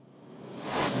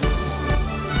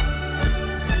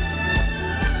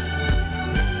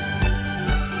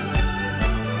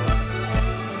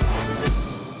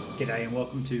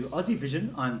welcome to Aussie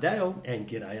Vision. I'm Dale. And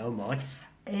g'day, I'm Mike.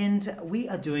 And we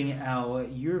are doing our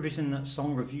Eurovision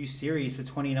Song Review series for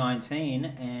 2019.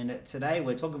 And today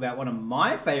we're talking about one of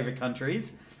my favourite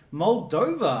countries,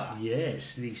 Moldova.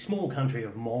 Yes, the small country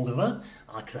of Moldova.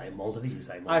 I say Moldova, you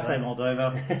say Moldova. I say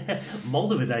Moldova.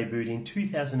 Moldova debuted in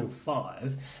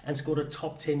 2005 and scored a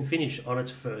top 10 finish on its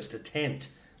first attempt.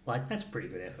 Like, that's pretty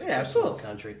good effort for a small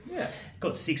country. Yeah.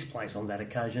 Got sixth place on that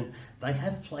occasion. They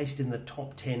have placed in the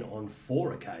top 10 on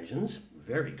 4 occasions.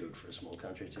 Very good for a small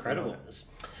country, to Incredible. be honest.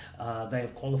 They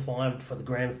have qualified for the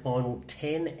grand final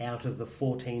 10 out of the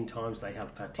 14 times they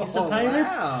have participated. Oh,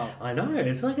 wow. I know.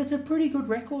 It's a pretty good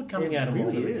record coming out of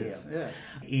really Moldova is. here.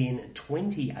 Yeah. In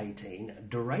 2018,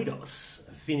 Dorados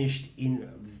finished in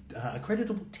a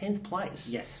creditable 10th place.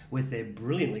 Yes. With their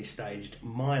brilliantly staged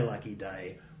My Lucky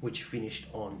Day, which finished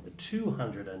on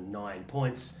 209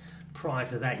 points. Prior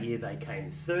to that year, they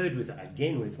came third with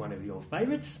one of your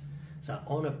favourites. So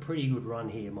on a pretty good run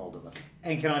here, Moldova.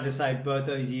 And can I just say, both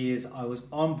those years, I was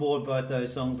on board both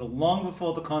those songs long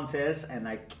before the contest, and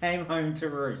they came home to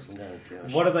roost. Oh,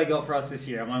 gosh. What have they got for us this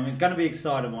year? I'm going to be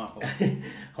excited, Michael.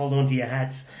 Hold on to your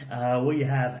hats. We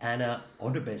have Ana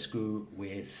Odobescu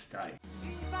with Stay.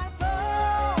 If I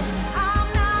fall,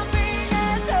 I'm nothing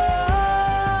at all.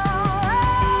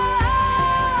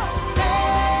 Stay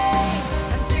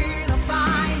until I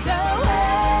find a way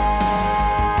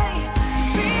to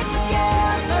be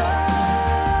together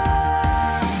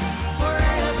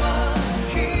forever,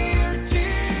 here to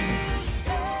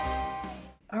stay.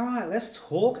 All right, let's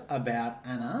talk about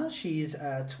Anna. She's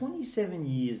 27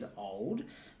 years old.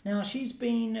 Now, she's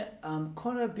been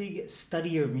quite a big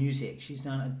studier of music. She's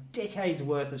done a decade's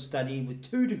worth of study with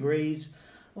 2 degrees,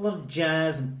 a lot of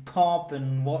jazz and pop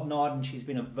and whatnot, and she's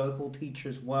been a vocal teacher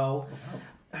as well. Oh, wow.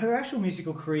 Her actual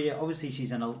musical career, obviously she's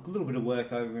done a little bit of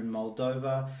work over in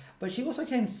Moldova, but she also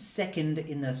came second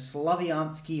in the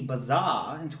Slaviansky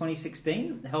Bazaar in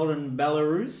 2016, held in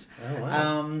Belarus. Oh,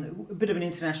 wow. A bit of an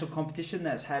international competition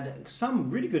that's had some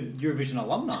really good Eurovision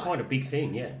alumni. It's quite a big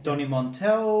thing, yeah. Donny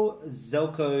Montel,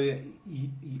 Zelko,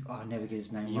 I never get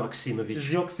his name right.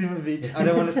 Joksimovic. I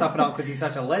don't want to stuff it up because he's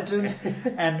such a legend.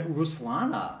 And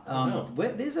Ruslana. Wow.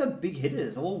 There's a big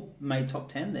hitters, all made top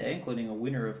 10 there, including a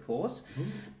winner, of course.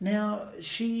 Now,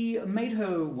 she made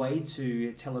her way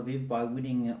to Tel Aviv by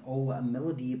winning O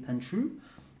Melody Pentru,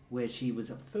 where she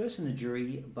was first in the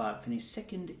jury but finished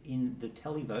second in the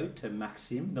televote to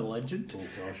Maxim, the legend, Oh,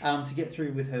 gosh. to get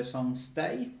through with her song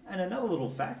Stay. And another little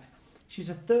fact, she's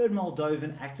a third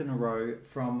Moldovan act in a row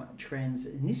from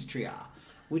Transnistria,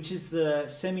 which is the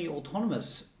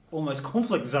semi-autonomous, almost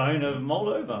conflict zone of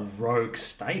Moldova. Rogue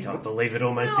state, I believe it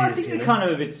almost No, I is. think you they're know? kind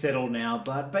of a bit settled now,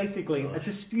 but basically a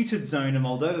disputed zone in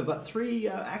Moldova, but 3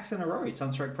 acts in a row.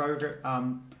 Sunstroke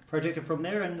projected from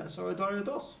there, and Sorodoro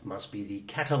Dos. Must be the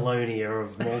Catalonia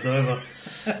of Moldova.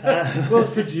 Well,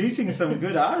 it's producing some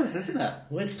good artists, isn't it?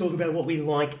 Let's talk about what we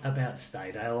like about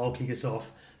Stay. Dale, I'll kick us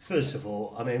off. First of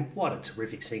all, I mean, what a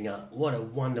terrific singer. What a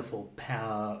wonderful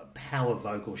power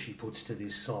vocal she puts to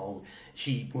this song.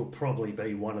 She will probably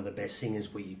be one of the best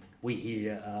singers we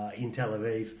hear in Tel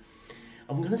Aviv.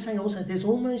 I'm going to say also there's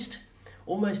almost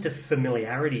a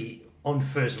familiarity on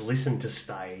first listen to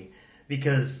Stay,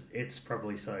 because it's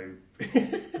probably so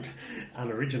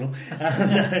unoriginal.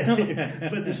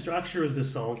 But the structure of the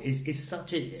song is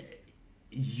such a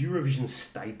Eurovision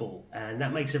staple, and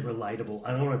that makes it relatable.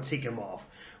 And I want to tick them off.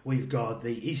 We've got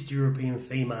the East European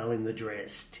female in the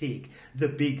dress, tick. The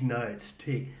big notes,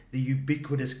 tick. The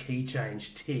ubiquitous key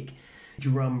change, tick.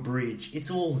 Drum bridge,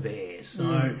 it's all there.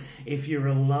 So if you're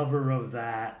a lover of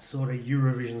that sort of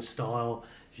Eurovision style,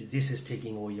 this is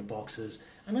ticking all your boxes.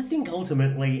 And I think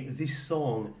ultimately this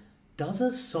song does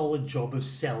a solid job of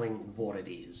selling what it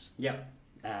is. Yep.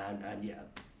 And yeah.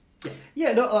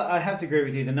 Yeah, no, I have to agree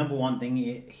with you. The number one thing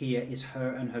here is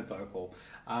her and her vocal.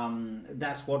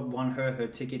 That's what won her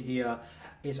ticket here.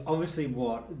 It's obviously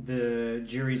what the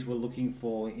juries were looking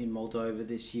for in Moldova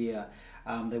this year.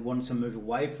 They wanted to move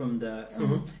away from the,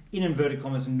 in inverted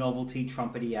commas, novelty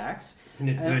trumpety acts. In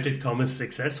inverted commas,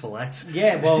 successful acts.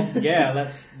 Yeah,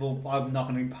 I'm not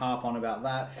going to harp on about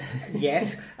that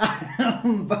yet.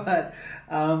 But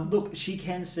look, she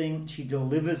can sing. She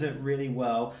delivers it really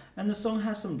well. And the song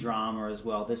has some drama as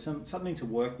well. There's something to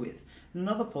work with. And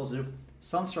another positive,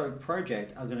 Sunstroke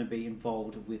Project are going to be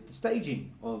involved with the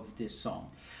staging of this song.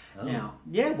 Oh. Now,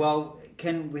 we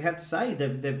have to say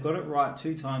they've got it right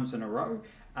 2 times in a row.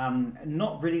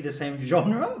 Not really the same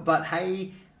genre, but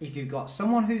hey, if you've got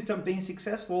someone who's been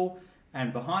successful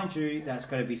and behind you, that's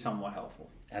going to be somewhat helpful.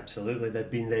 Absolutely,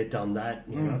 they've been there, done that.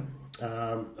 You know.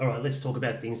 All right, let's talk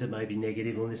about things that may be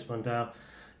negative on this one, Dale.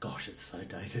 Gosh, it's so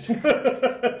dated.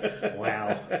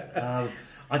 Wow.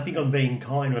 I think I'm being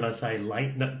kind when I say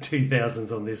late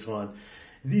 2000s on this one.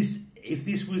 If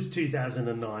this was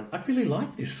 2009, I'd really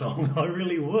like this song. I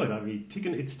really would. I mean,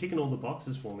 it's ticking all the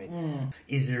boxes for me.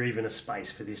 Is there even a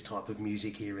space for this type of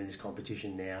music here in this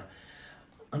competition now?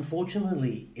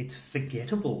 Unfortunately, it's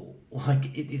forgettable. Like,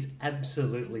 it is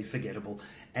absolutely forgettable.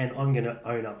 And I'm going to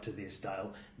own up to this,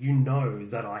 Dale. You know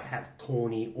that I have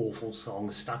corny, awful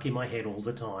songs stuck in my head all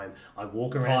the time. I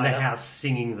walk around the house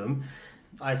singing them.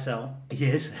 I sell.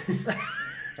 Yes.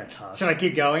 That's hard. Should I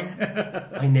keep going?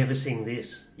 I never sing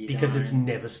this because don't. it's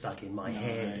never stuck in my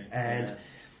head. And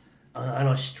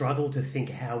I struggle to think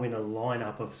how in a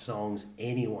lineup of songs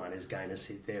anyone is going to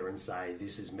sit there and say,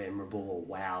 this is memorable, or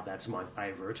wow, that's my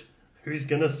favourite. Who's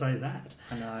going to say that?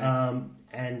 I know.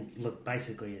 And look,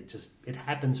 basically it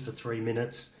happens for 3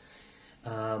 minutes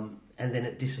and then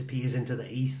it disappears into the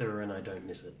ether and I don't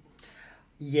miss it.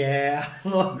 Yeah,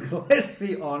 look, let's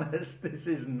be honest, this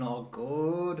is not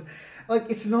good. Like,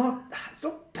 it's not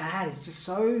bad, it's just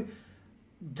so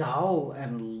dull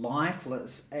and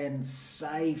lifeless and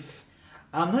safe.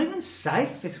 Not even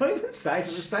safe. It's not even safe.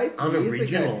 It was safe years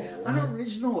ago.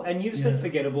 Unoriginal. And you've said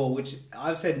forgettable, which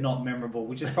I've said not memorable,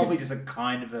 which is probably just a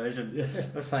kind version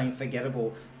of saying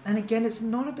forgettable. And again, it's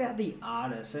not about the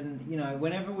artist. And, you know,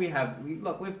 whenever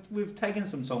we've taken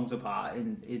some songs apart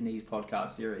in these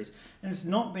podcast series, and it's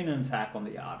not been an attack on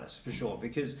the artist, for sure,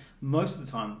 because most of the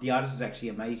time, the artist is actually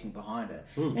amazing behind it.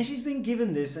 And she's been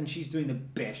given this, and she's doing the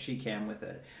best she can with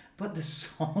it. But the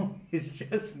song is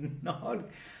just not...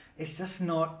 It's just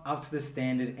not up to the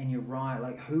standard, and you're right.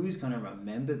 Like, who's going to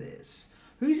remember this?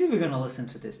 Who's even going to listen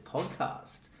to this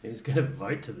podcast? Who's going to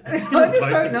vote to this? I just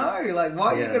don't know. Like,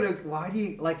 why are you going to?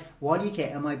 Why do you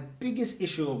care? And my biggest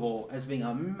issue of all, as being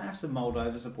a massive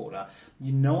Moldova supporter,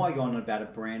 I go on about a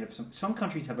brand of some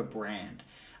countries have a brand,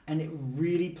 and it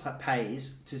really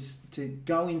pays to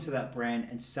go into that brand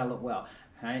and sell it well.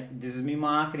 Hey, this is me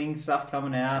marketing stuff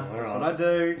coming out. That's what I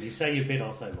do. You say your bit,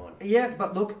 I'll say mine. Yeah,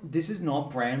 but look, this is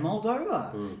not Brand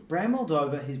Moldova. Brand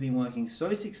Moldova has been working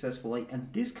so successfully,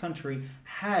 and this country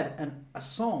had a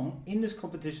song in this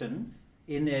competition,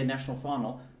 in their national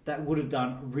final, that would have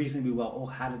done reasonably well,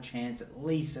 or had a chance at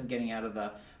least of getting out of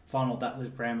the final. That was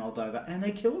Brand Moldova, and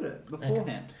they killed it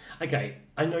beforehand. Okay,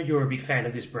 I know you're a big fan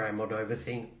of this Brand Moldova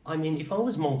thing. I mean, if I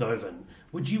was Moldovan,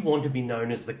 would you want to be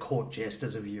known as the court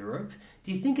jesters of Europe?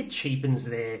 Do you think it cheapens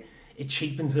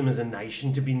them as a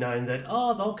nation to be known that,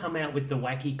 they'll come out with the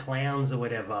wacky clowns or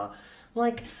whatever?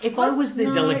 Like, if I was the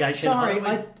delegation,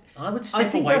 I would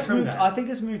step away from that. I think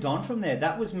it's moved on from there.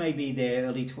 That was maybe their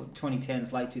early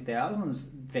 2010s, late 2000s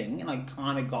thing, and I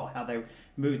kind of got how they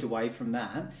moved away from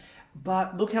that.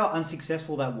 But look how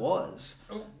unsuccessful that was.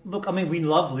 Look, I mean, we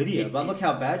love Lydia, but look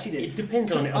how bad she did. It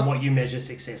depends on what you measure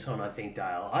success on, I think,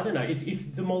 Dale. I don't know.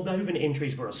 If the Moldovan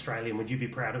entries were Australian, would you be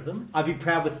proud of them? I'd be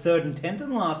proud with 3rd and 10th in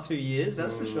the last 2 years,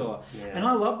 that's for sure. Yeah. And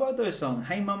I love both those songs.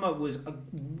 Hey Mama was a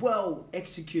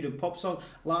well-executed pop song.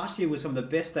 Last year was some of the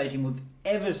best staging we've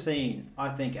ever seen, I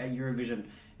think, at Eurovision,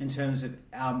 in terms of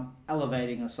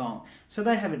elevating a song. So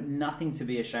they have nothing to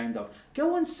be ashamed of.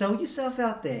 Go and sell yourself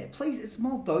out there. Please, it's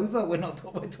Moldova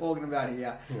we're talking about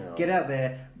here. No. Get out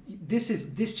there.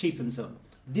 This cheapens them.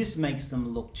 This makes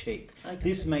them look cheap. Okay.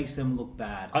 This makes them look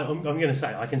bad. I'm going to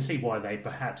say, I can see why they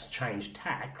perhaps changed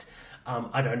tact.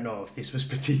 I don't know if this was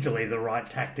particularly the right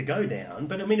tack to go down,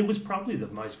 but I mean, it was probably the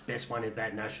best one at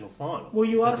that national final. Well,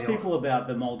 you ask people about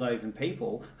the Moldovan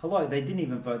people. Hello, they didn't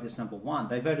even vote this number one.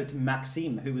 They voted to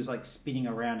Maxim, who was like spinning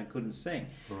around and couldn't sing.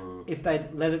 If they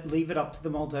leave it up to the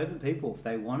Moldovan people, if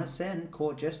they want to send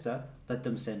Court Jester, let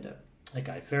them send it.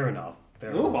 Okay, fair enough.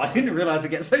 Oh, I didn't realise we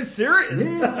get so serious.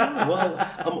 Yeah, well,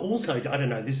 also, I don't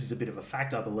know, this is a bit of a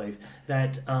fact, I believe,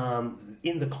 that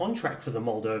in the contract for the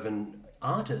Moldovan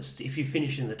artists, if you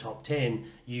finish in the top 10,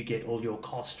 you get all your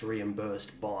costs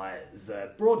reimbursed by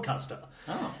the broadcaster.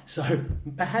 So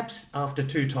perhaps after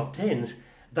 2 top 10s,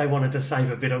 they wanted to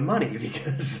save a bit of money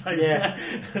because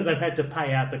they've had to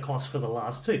pay out the cost for the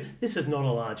last 2. This is not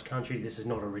a large country. This is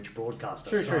not a rich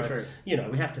broadcaster. True. You know,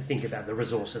 we have to think about the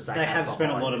resources they have. They have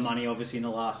spent a lot of money, obviously, in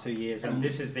the last 2 years, and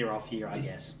this is their off year, I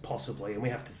guess. Possibly, and we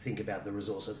have to think about the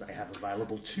resources they have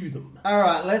available to them. All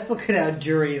right, let's look at our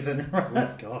juries and...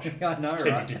 Oh, gosh. I know, it's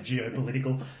turned into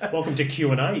geopolitical. Welcome to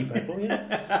Q&A, people.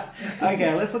 Yeah.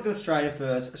 Okay, let's look at Australia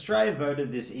first. Australia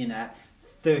voted this in at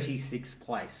 36th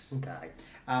place. Okay.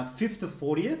 5th to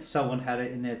 40th, someone had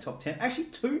it in their top 10. Actually,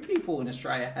 2 people in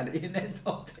Australia had it in their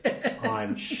top 10.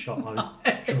 I'm shocked.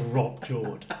 I'm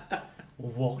drop-jawed.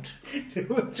 What?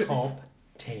 Top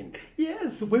 10?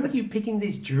 Yes. Where are you picking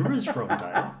these jurors from,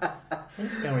 Dale?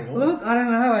 What's going on? Look, I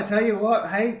don't know. I tell you what.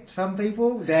 Hey, some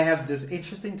people they have just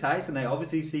interesting tastes, and they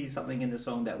obviously see something in the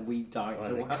song that we don't. Oh, So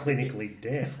they're we'll have to clinically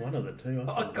deaf. One of the two.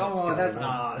 Oh, come on, that's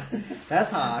hard. That's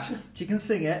harsh. She can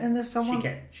sing it, and if someone...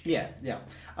 She can. Yeah.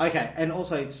 Okay, and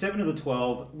also, 7 of the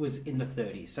 12 was in the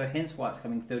 30s, so hence why it's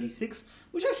coming 36,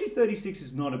 which actually 36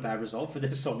 is not a bad result for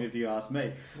this song, if you ask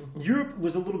me. Europe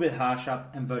was a little bit harsher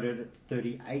and voted at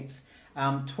 38th.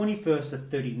 21st to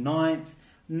 39th.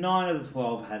 9 of the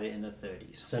 12 had it in the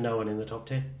 30s. So no one in the top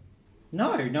 10?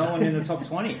 No one in the top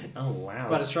 20. Oh, wow.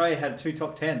 But Australia had 2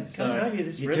 top 10s, so maybe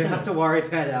this you do have to worry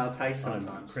about our taste I'm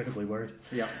sometimes. incredibly worried.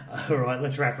 Yeah. All right,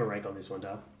 let's wrap a rank on this one,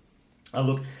 Dale.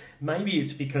 Look, maybe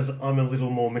it's because I'm a little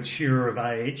more mature of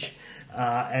age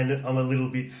and I'm a little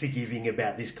bit forgiving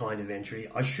about this kind of entry.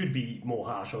 I should be more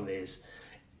harsh on theirs.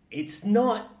 It's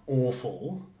not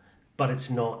awful, but it's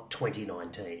not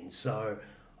 2019. So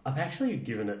I've actually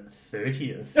given it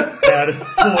 30th out of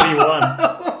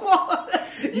 41.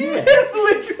 Yeah,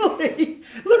 literally.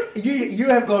 Look, you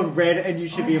have gone red, and you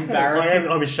should be embarrassed.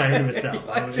 I'm ashamed of myself.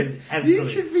 Absolutely. You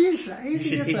should be ashamed You of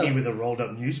should yourself. hit me with a rolled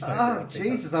up newspaper. Oh, I think.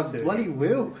 Jesus, I 30. bloody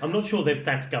will. I'm not sure if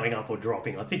that's going up or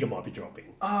dropping. I think it might be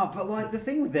dropping. Oh, but like the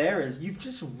thing there is, you've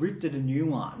just ripped it a new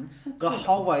one the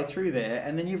whole way through there,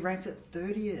 and then you've ranked it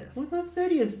 30th. Well, the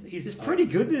 30th is It's pretty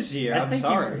good this year. I'm Thank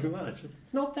sorry. you very much.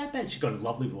 It's not that bad. She's got a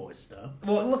lovely voice, though.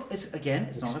 Well, look, it's not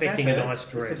Expecting about a her. nice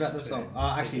dress, It's about the too. song.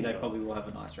 Actually, they probably will have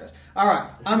a nice dress. All right,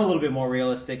 I'm a little bit more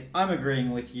realistic. I'm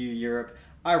agreeing with you, Europe.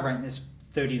 I rank this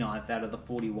 39th out of the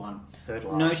 41. Third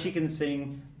last. No, she can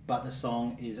sing, but the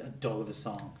song is a dog of a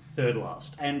song. Third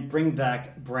last. And bring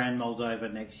back Brand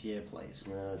Moldova next year, please.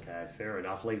 Okay, fair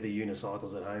enough. Leave the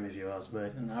unicycles at home if you ask me.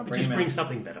 No, But bring just them bring out.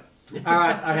 something better. All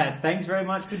right, okay. Thanks very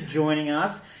much for joining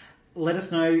us. Let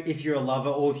us know if you're a lover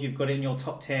or if you've got it in your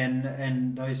top 10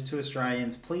 and those 2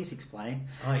 Australians. Please explain.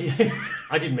 I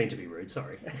didn't mean to be rude,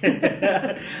 sorry.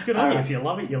 Good on you. If you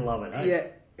love it, you love it. Eh? Yeah,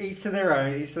 each to their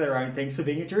own. Each to their own. Thanks for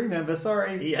being a jury member.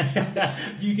 Sorry. Yeah.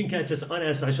 You can catch us on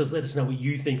our socials. Let us know what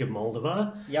you think of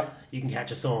Moldova. Yep. You can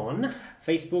catch us on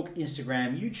Facebook,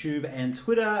 Instagram, YouTube, and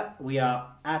Twitter. We are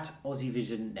at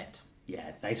AussieVisionNet.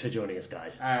 Yeah, thanks for joining us,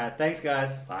 guys. All right. Thanks,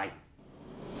 guys. Bye.